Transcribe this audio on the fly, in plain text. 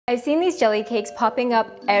I've seen these jelly cakes popping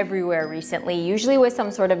up everywhere recently, usually with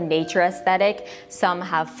some sort of nature aesthetic. Some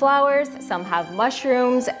have flowers, some have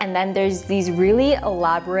mushrooms, and then there's these really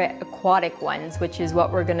elaborate aquatic ones, which is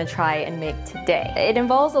what we're gonna try and make today. It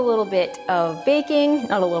involves a little bit of baking,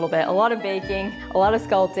 not a little bit, a lot of baking, a lot of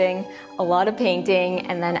sculpting, a lot of painting,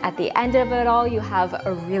 and then at the end of it all, you have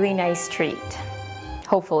a really nice treat.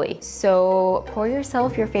 Hopefully. So pour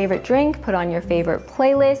yourself your favorite drink, put on your favorite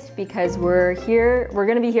playlist, because we're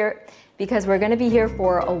gonna be here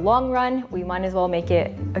for a long run. We might as well make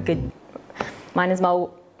it a good,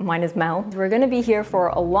 we're gonna be here for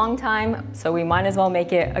a long time, so we might as well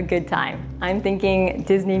make it a good time. I'm thinking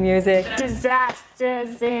Disney music.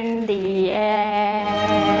 Disasters in the air.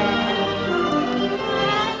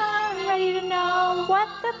 I'm ready to know what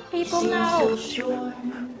the people know. So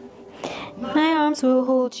my arms will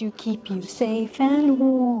hold you, keep you safe and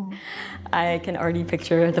warm. I can already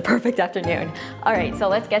picture the perfect afternoon. All right, so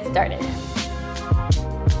let's get started.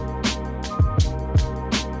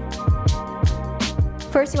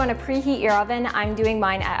 First, you want to preheat your oven. I'm doing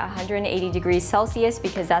mine at 180 degrees Celsius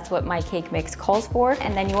because that's what my cake mix calls for.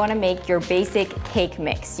 And then you want to make your basic cake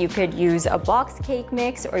mix. You could use a box cake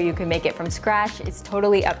mix or you can make it from scratch. It's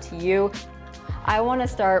totally up to you. I want to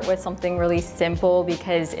start with something really simple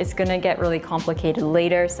because it's gonna get really complicated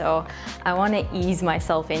later, so I want to ease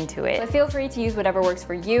myself into it. But feel free to use whatever works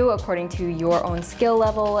for you according to your own skill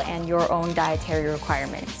level and your own dietary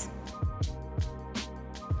requirements.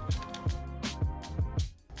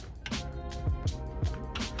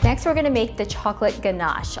 Next, we're gonna make the chocolate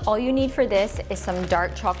ganache. All you need for this is some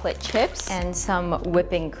dark chocolate chips and some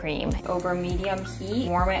whipping cream. Over medium heat,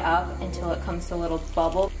 warm it up until it comes to a little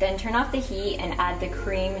bubble. Then turn off the heat and add the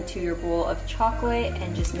cream to your bowl of chocolate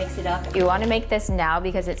and just mix it up. You wanna make this now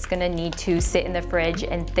because it's gonna need to sit in the fridge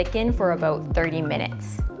and thicken for about 30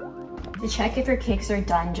 minutes. To check if your cakes are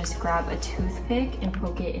done, just grab a toothpick and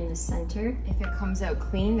poke it in the center. If it comes out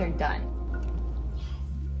clean, they're done.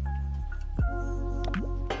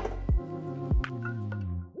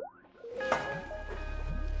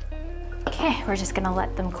 Okay, we're just gonna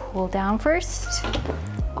let them cool down first.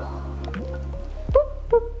 Boop,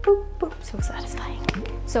 boop, boop, boop. So satisfying.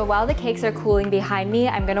 So while the cakes are cooling behind me,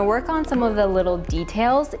 I'm gonna work on some of the little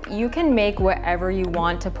details. You can make whatever you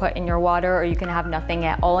want to put in your water, or you can have nothing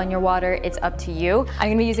at all in your water. It's up to you. I'm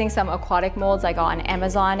gonna be using some aquatic molds I got on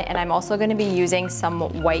Amazon, and I'm also gonna be using some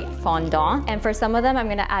white fondant. And for some of them, I'm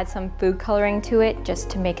gonna add some food coloring to it just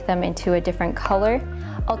to make them into a different color.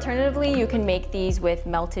 Alternatively, you can make these with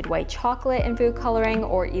melted white chocolate and food coloring,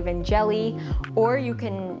 or even jelly, or you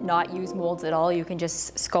can not use molds at all. You can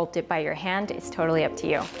just sculpt it by your hand. It's totally up to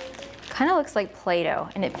you. Kind of looks like Play-Doh,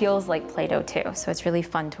 and it feels like Play-Doh too, so it's really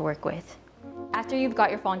fun to work with. After you've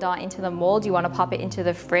got your fondant into the mold, you want to pop it into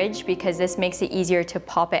the fridge because this makes it easier to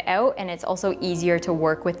pop it out, and it's also easier to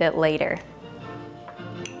work with it later.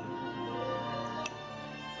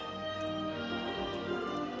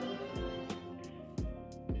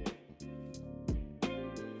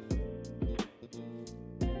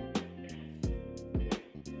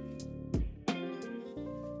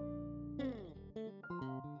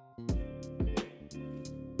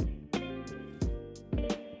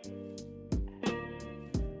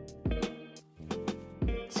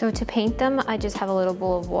 So to paint them, I just have a little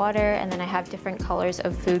bowl of water, and then I have different colors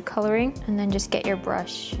of food coloring, and then just get your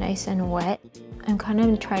brush nice and wet. I'm kind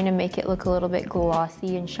of trying to make it look a little bit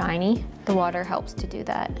glossy and shiny. The water helps to do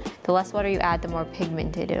that. The less water you add, the more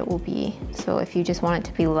pigmented it will be. So if you just want it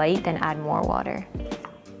to be light, then add more water.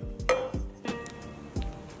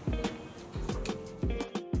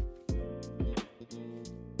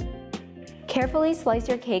 Carefully slice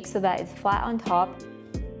your cake so that it's flat on top.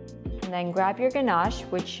 And then grab your ganache,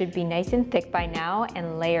 which should be nice and thick by now,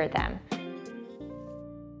 and layer them.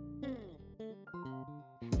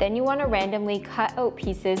 Then you want to randomly cut out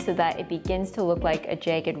pieces so that it begins to look like a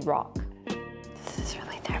jagged rock. This is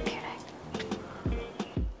really therapeutic.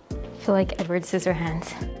 I feel like Edward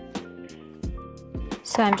Scissorhands.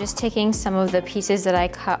 So I'm just taking some of the pieces that I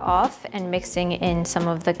cut off and mixing in some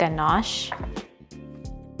of the ganache.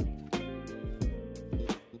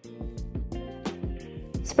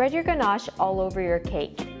 Spread your ganache all over your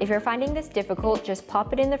cake. If you're finding this difficult, just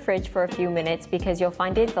pop it in the fridge for a few minutes because you'll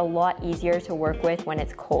find it's a lot easier to work with when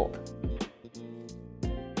it's cold.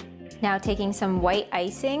 Now taking some white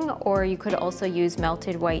icing, or you could also use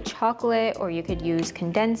melted white chocolate, or you could use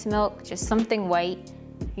condensed milk, just something white.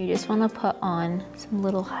 You just want to put on some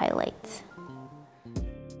little highlights.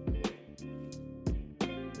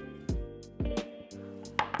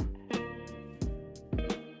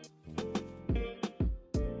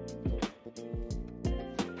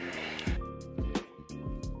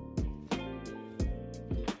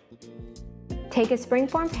 Take a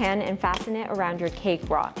springform pan and fasten it around your cake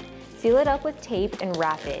rock. Seal it up with tape and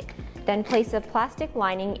wrap it. Then place a plastic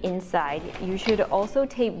lining inside. You should also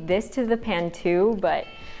tape this to the pan too, but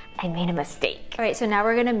I made a mistake. All right, so now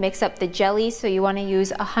we're gonna mix up the jelly. So you wanna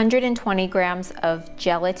use 120 grams of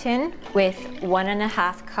gelatin with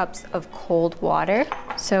 1.5 cups of cold water.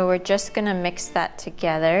 So we're just gonna mix that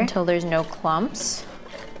together until there's no clumps.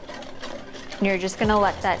 And you're just gonna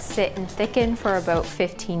let that sit and thicken for about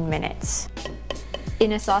 15 minutes.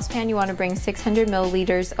 In a saucepan, you wanna bring 600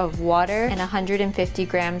 milliliters of water and 150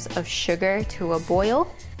 grams of sugar to a boil.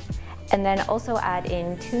 And then also add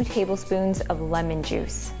in 2 tablespoons of lemon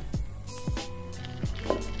juice.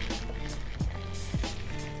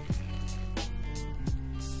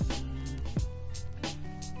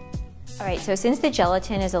 All right, so since the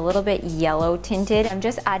gelatin is a little bit yellow tinted, I'm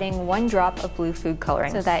just adding 1 drop of blue food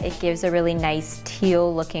coloring so that it gives a really nice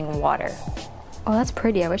teal looking water. Oh, that's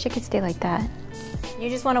pretty. I wish it could stay like that. You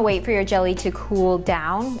just want to wait for your jelly to cool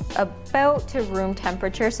down about to room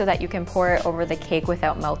temperature so that you can pour it over the cake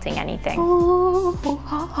without melting anything. All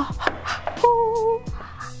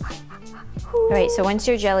right, so once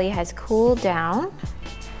your jelly has cooled down,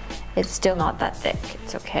 it's still not that thick.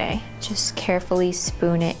 It's okay. Just carefully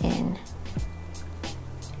spoon it in.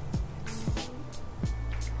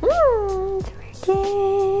 It's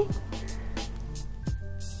working.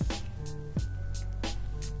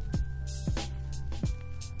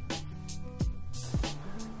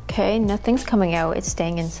 Okay, nothing's coming out. It's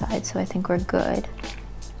staying inside, so I think we're good.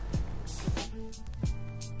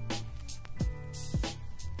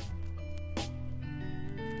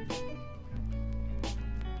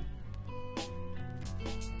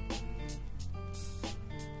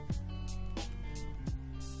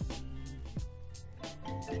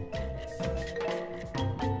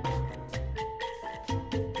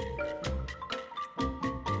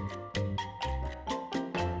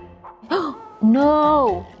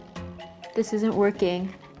 No, this isn't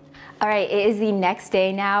working. All right, it is the next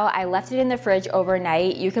day now. I left it in the fridge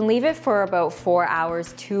overnight. You can leave it for about 4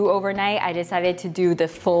 hours to overnight. I decided to do the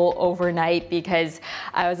full overnight because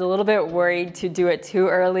I was a little bit worried to do it too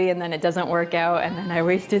early and then it doesn't work out, and then I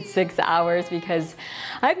wasted 6 hours because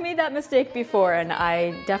I've made that mistake before and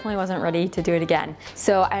I definitely wasn't ready to do it again.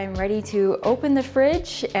 So I'm ready to open the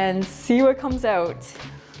fridge and see what comes out.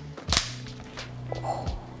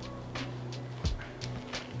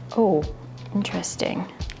 Oh, interesting.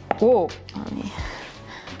 Whoa, let me.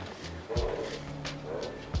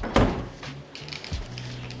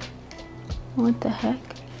 What the heck?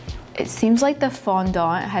 It seems like the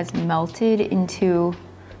fondant has melted into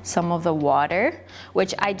some of the water,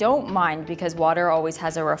 which I don't mind because water always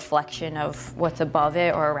has a reflection of what's above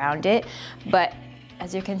it or around it. But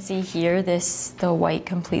as you can see here, the white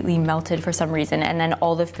completely melted for some reason, and then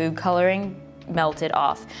all the food coloring melted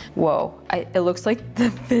off. Whoa, it looks like the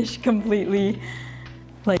fish completely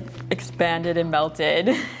expanded and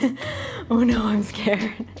melted. Oh no, I'm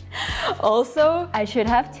scared. Also, I should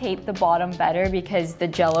have taped the bottom better because the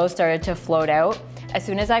jello started to float out. As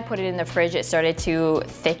soon as I put it in the fridge, it started to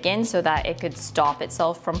thicken so that it could stop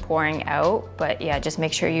itself from pouring out. But yeah, just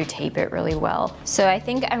make sure you tape it really well. So I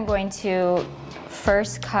think I'm going to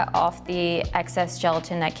first cut off the excess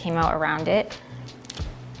gelatin that came out around it.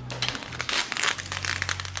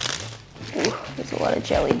 Ooh, there's a lot of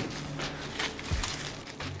jelly.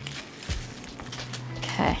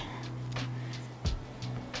 Okay.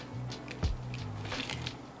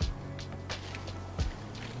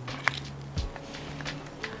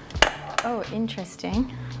 Oh, interesting.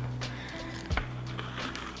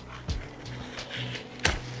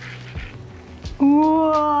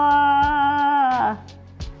 Whoa!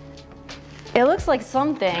 It looks like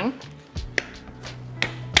something.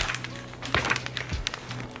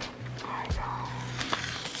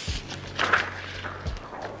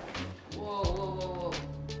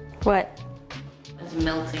 What? It's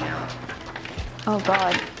melting out. Oh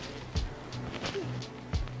God.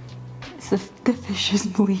 So the fish is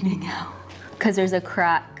bleeding out. Because there's a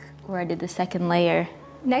crack where I did the second layer.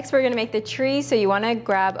 Next we're gonna make the tree, so you wanna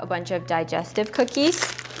grab a bunch of digestive cookies.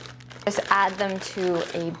 Just add them to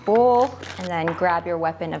a bowl and then grab your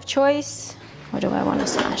weapon of choice. What do I wanna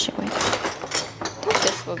smash it with? I think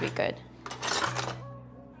this will be good.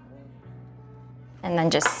 And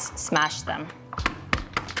then just smash them.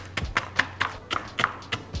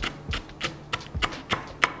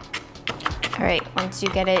 All right, once you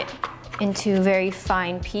get it into very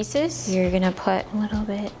fine pieces, you're gonna put a little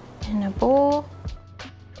bit in a bowl.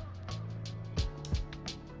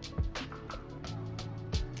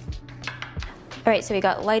 All right, so we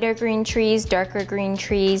got lighter green trees, darker green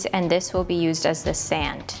trees, and this will be used as the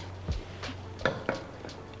sand.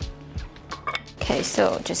 Okay,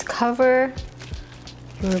 so just cover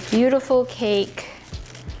your beautiful cake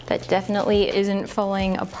that definitely isn't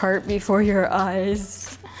falling apart before your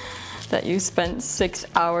eyes that you spent 6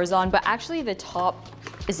 hours on, but actually the top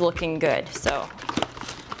is looking good. So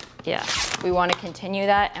yeah, we want to continue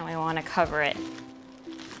that and we want to cover it.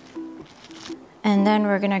 And then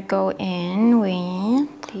we're gonna go in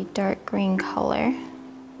with the dark green color.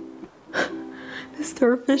 The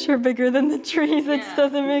starfish are bigger than the trees. It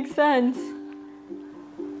doesn't make sense.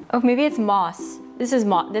 Oh, maybe it's moss. This is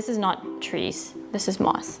not trees. This is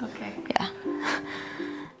moss. Okay. Yeah.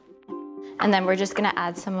 And then we're just gonna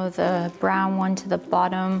add some of the brown one to the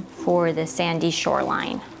bottom for the sandy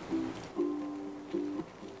shoreline.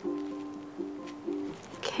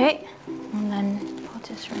 Okay, and then I'll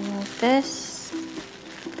just remove this.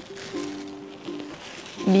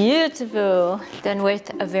 Beautiful. Then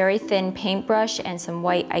with a very thin paintbrush and some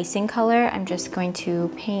white icing color, I'm just going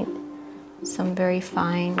to paint some very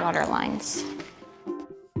fine water lines.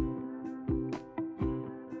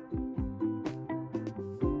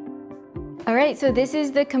 All right, so this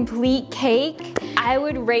is the complete cake. I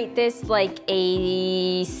would rate this like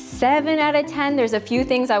a 7 out of 10. There's a few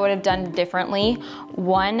things I would have done differently.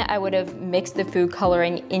 One, I would have mixed the food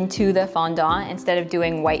coloring into the fondant instead of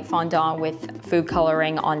doing white fondant with food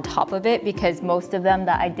coloring on top of it, because most of them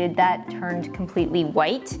that I did that turned completely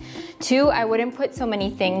white. Two, I wouldn't put so many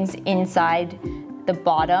things inside the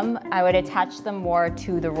bottom. I would attach them more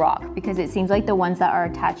to the rock, because it seems like the ones that are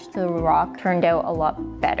attached to the rock turned out a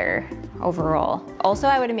lot better overall. Also,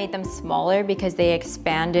 I would have made them smaller because they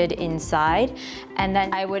expanded inside. And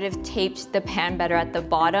then I would have taped the pan better at the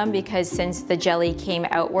bottom, because since the jelly came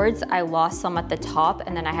outwards, I lost some at the top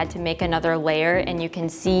and then I had to make another layer, and you can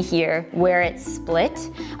see here where it's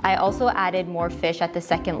split. I also added more fish at the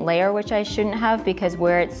second layer, which I shouldn't have, because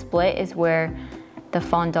where it's split is where the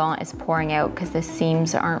fondant is pouring out, because the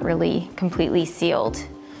seams aren't really completely sealed.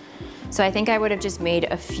 So I think I would have just made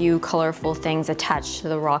a few colorful things attached to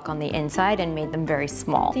the rock on the inside and made them very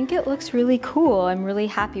small. I think it looks really cool. I'm really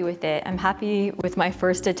happy with it. I'm happy with my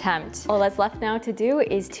first attempt. All that's left now to do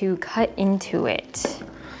is to cut into it,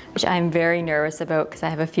 which I'm very nervous about because I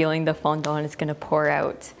have a feeling the fondant is gonna pour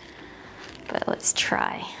out. But let's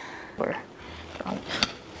try.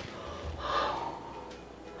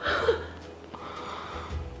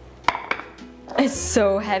 It's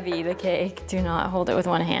so heavy, the cake. Do not hold it with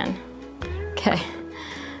one hand. Okay.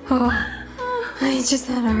 Oh, I just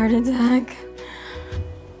had a heart attack.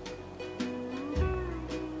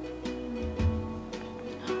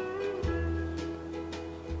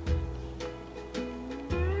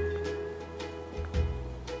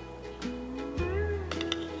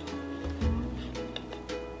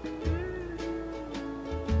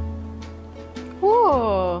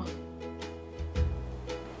 Whoa.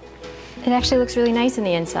 It actually looks really nice in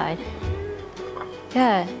the inside.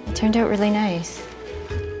 Yeah, it turned out really nice.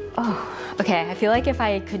 Oh, okay, I feel like if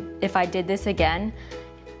I did this again,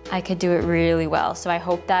 I could do it really well. So I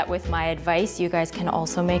hope that with my advice, you guys can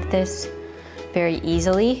also make this very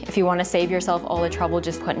easily. If you want to save yourself all the trouble,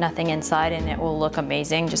 just put nothing inside and it will look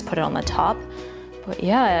amazing. Just put it on the top. But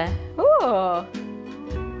yeah, ooh,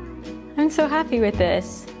 I'm so happy with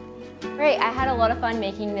this. Great, I had a lot of fun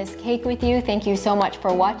making this cake with you. Thank you so much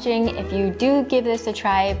for watching. If you do give this a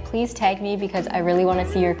try, please tag me, because I really want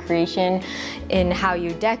to see your creation in how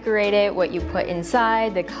you decorate it, what you put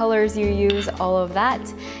inside, the colors you use, all of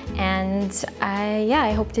that. And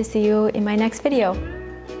I hope to see you in my next video.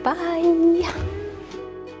 Bye.